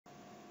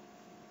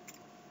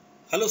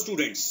Hello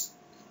students,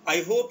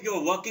 I hope you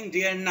are working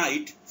day and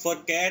night for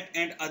CAT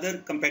and other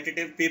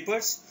competitive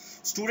papers.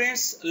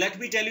 Students, let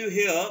me tell you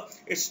here,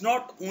 it's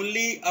not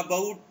only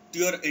about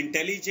your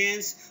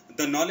intelligence,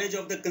 the knowledge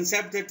of the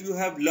concept that you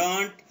have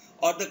learned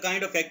or the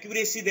kind of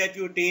accuracy that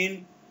you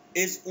attain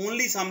is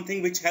only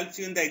something which helps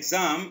you in the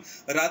exam.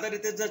 Rather,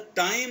 it is the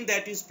time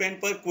that you spend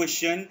per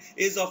question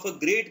is of a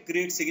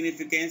great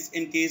significance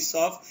in case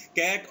of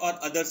CAT or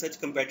other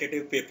such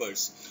competitive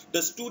papers.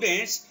 The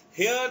students,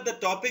 here the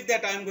topic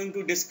that I am going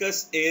to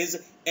discuss is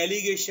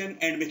alligation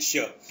and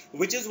mixture,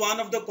 which is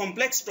one of the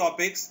complex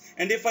topics.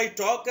 And if I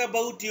talk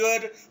about your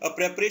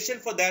preparation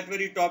for that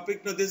very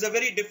topic, now this is a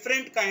very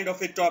different kind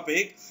of a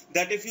topic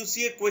that if you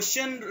see a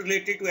question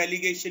related to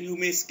alligation, you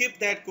may skip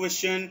that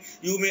question,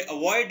 you may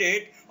avoid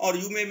it, or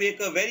you may make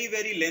a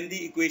very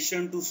lengthy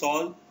equation to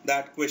solve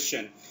that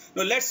question.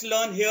 Now let's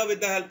learn here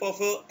with the help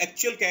of an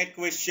actual CAT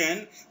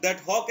question that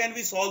how can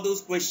we solve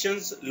those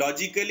questions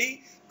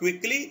logically,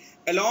 quickly,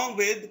 along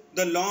with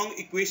the long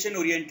equation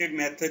oriented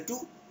method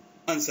to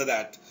answer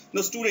that.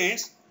 Now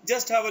students,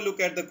 just have a look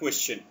at the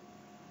question.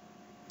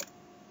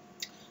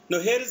 Now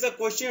here is a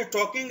question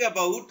talking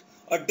about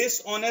a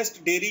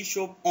dishonest dairy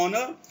shop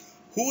owner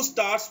who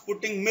starts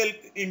putting milk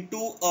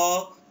into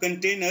a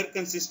container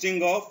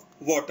consisting of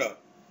water.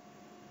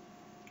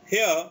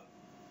 Here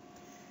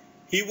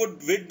he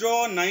would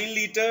withdraw 9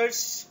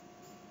 liters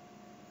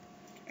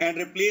and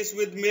replace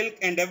with milk,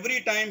 and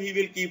every time he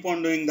will keep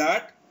on doing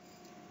that.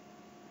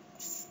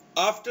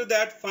 After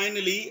that,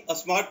 finally, a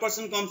smart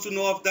person comes to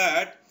know of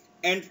that,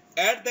 and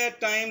at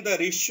that time the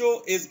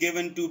ratio is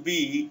given to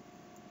be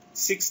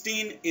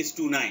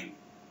 16:9.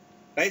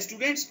 Right,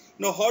 students?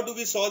 Now, how do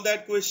we solve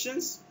that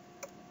questions?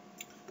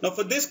 Now,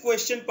 for this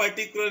question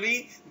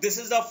particularly, this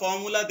is the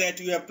formula that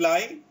you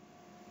apply.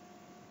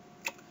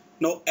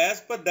 Now,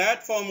 as per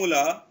that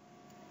formula,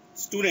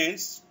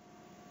 students,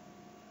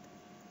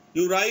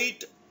 you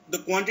write the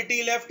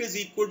quantity left is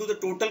equal to the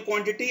total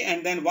quantity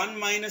and then 1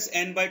 minus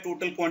n by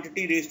total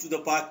quantity raised to the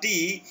power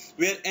t,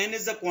 where n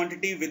is the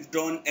quantity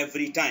withdrawn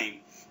every time.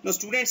 Now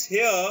students,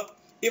 here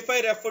if I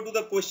refer to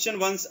the question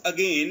once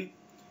again,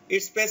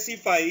 it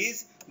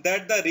specifies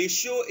that the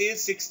ratio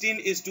is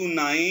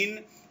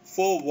 16:9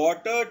 for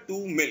water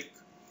to milk.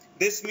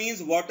 This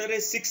means water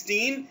is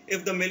 16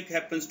 if the milk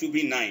happens to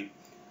be 9.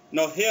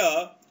 Now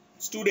here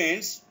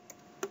students,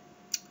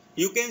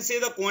 you can say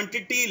the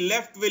quantity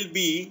left will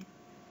be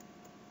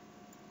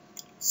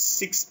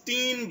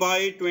 16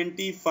 by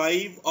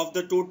 25 of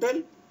the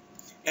total,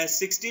 as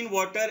 16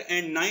 water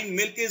and 9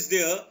 milk is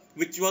there,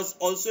 which was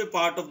also a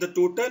part of the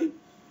total.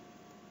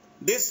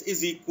 This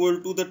is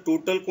equal to the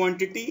total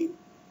quantity,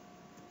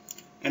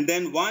 and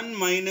then 1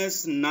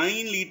 minus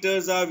 9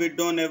 liters are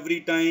withdrawn every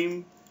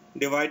time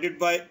divided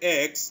by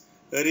x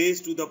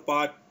raised to the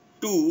power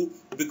 2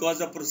 because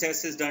the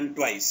process is done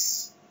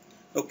twice.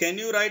 Now can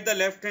you write the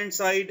left hand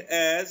side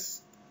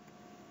as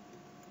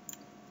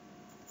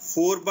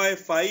 4 by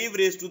 5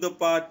 raised to the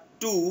power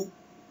 2,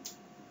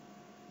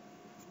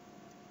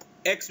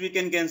 x we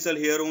can cancel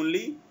here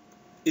only,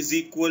 is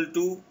equal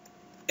to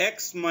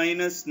x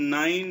minus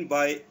 9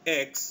 by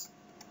x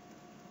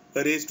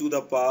raised to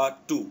the power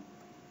 2.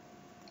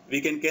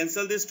 We can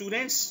cancel this,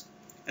 students,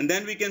 and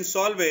then we can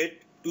solve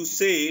it to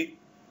say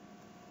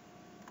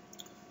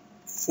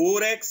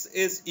 4x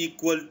is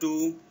equal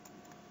to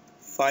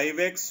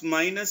 5x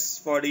minus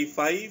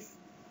 45,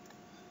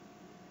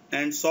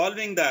 and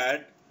solving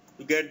that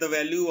to get the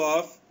value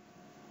of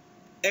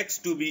x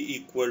to be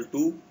equal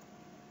to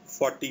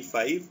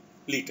 45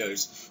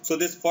 liters. So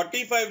this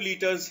 45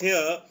 liters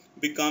here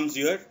becomes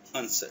your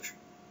answer.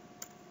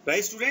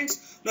 Right,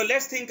 students? Now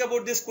let's think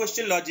about this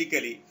question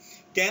logically.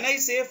 Can I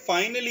say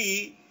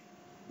finally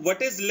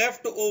what is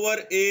left over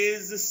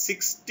is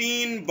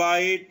 16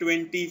 by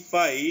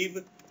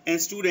 25?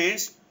 And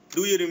students,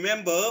 do you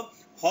remember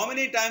how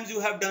many times you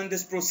have done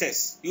this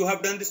process? You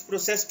have done this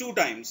process 2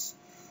 times.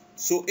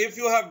 So if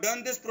you have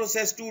done this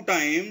process 2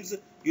 times,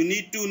 you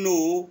need to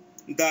know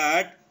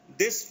that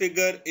this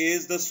figure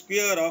is the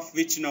square of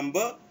which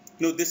number?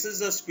 No, this is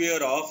the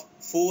square of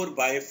 4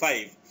 by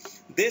 5.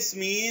 This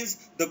means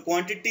the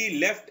quantity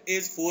left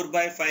is 4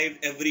 by 5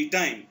 every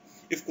time.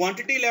 If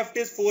quantity left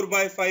is 4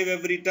 by 5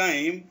 every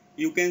time,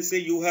 you can say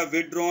you have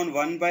withdrawn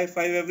 1 by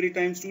 5 every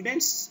time,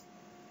 students.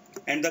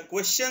 And the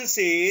question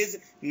says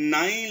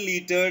 9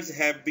 liters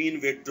have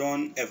been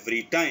withdrawn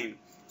every time.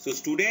 So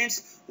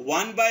students,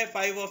 1 by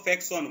 5 of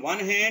x on one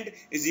hand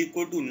is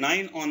equal to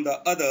 9 on the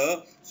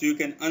other. So you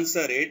can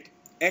answer it,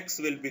 x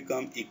will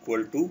become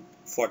equal to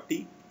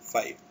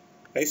 45.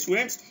 Right,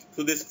 students?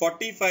 So this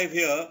 45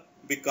 here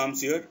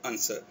becomes your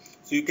answer.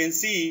 So you can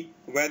see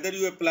whether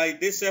you apply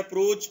this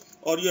approach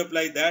or you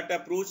apply that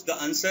approach, the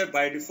answer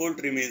by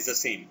default remains the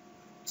same.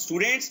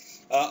 Students,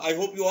 I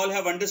hope you all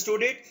have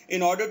understood it.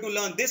 In order to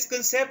learn this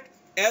concept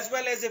as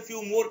well as a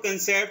few more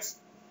concepts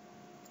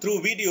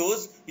through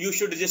videos, you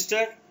should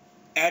register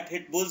at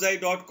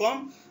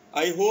hitbullseye.com.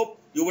 I hope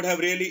you would have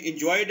really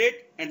enjoyed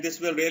it, and this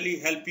will really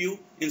help you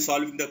in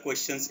solving the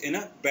questions in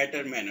a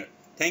better manner.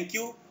 Thank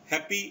you.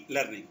 Happy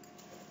learning.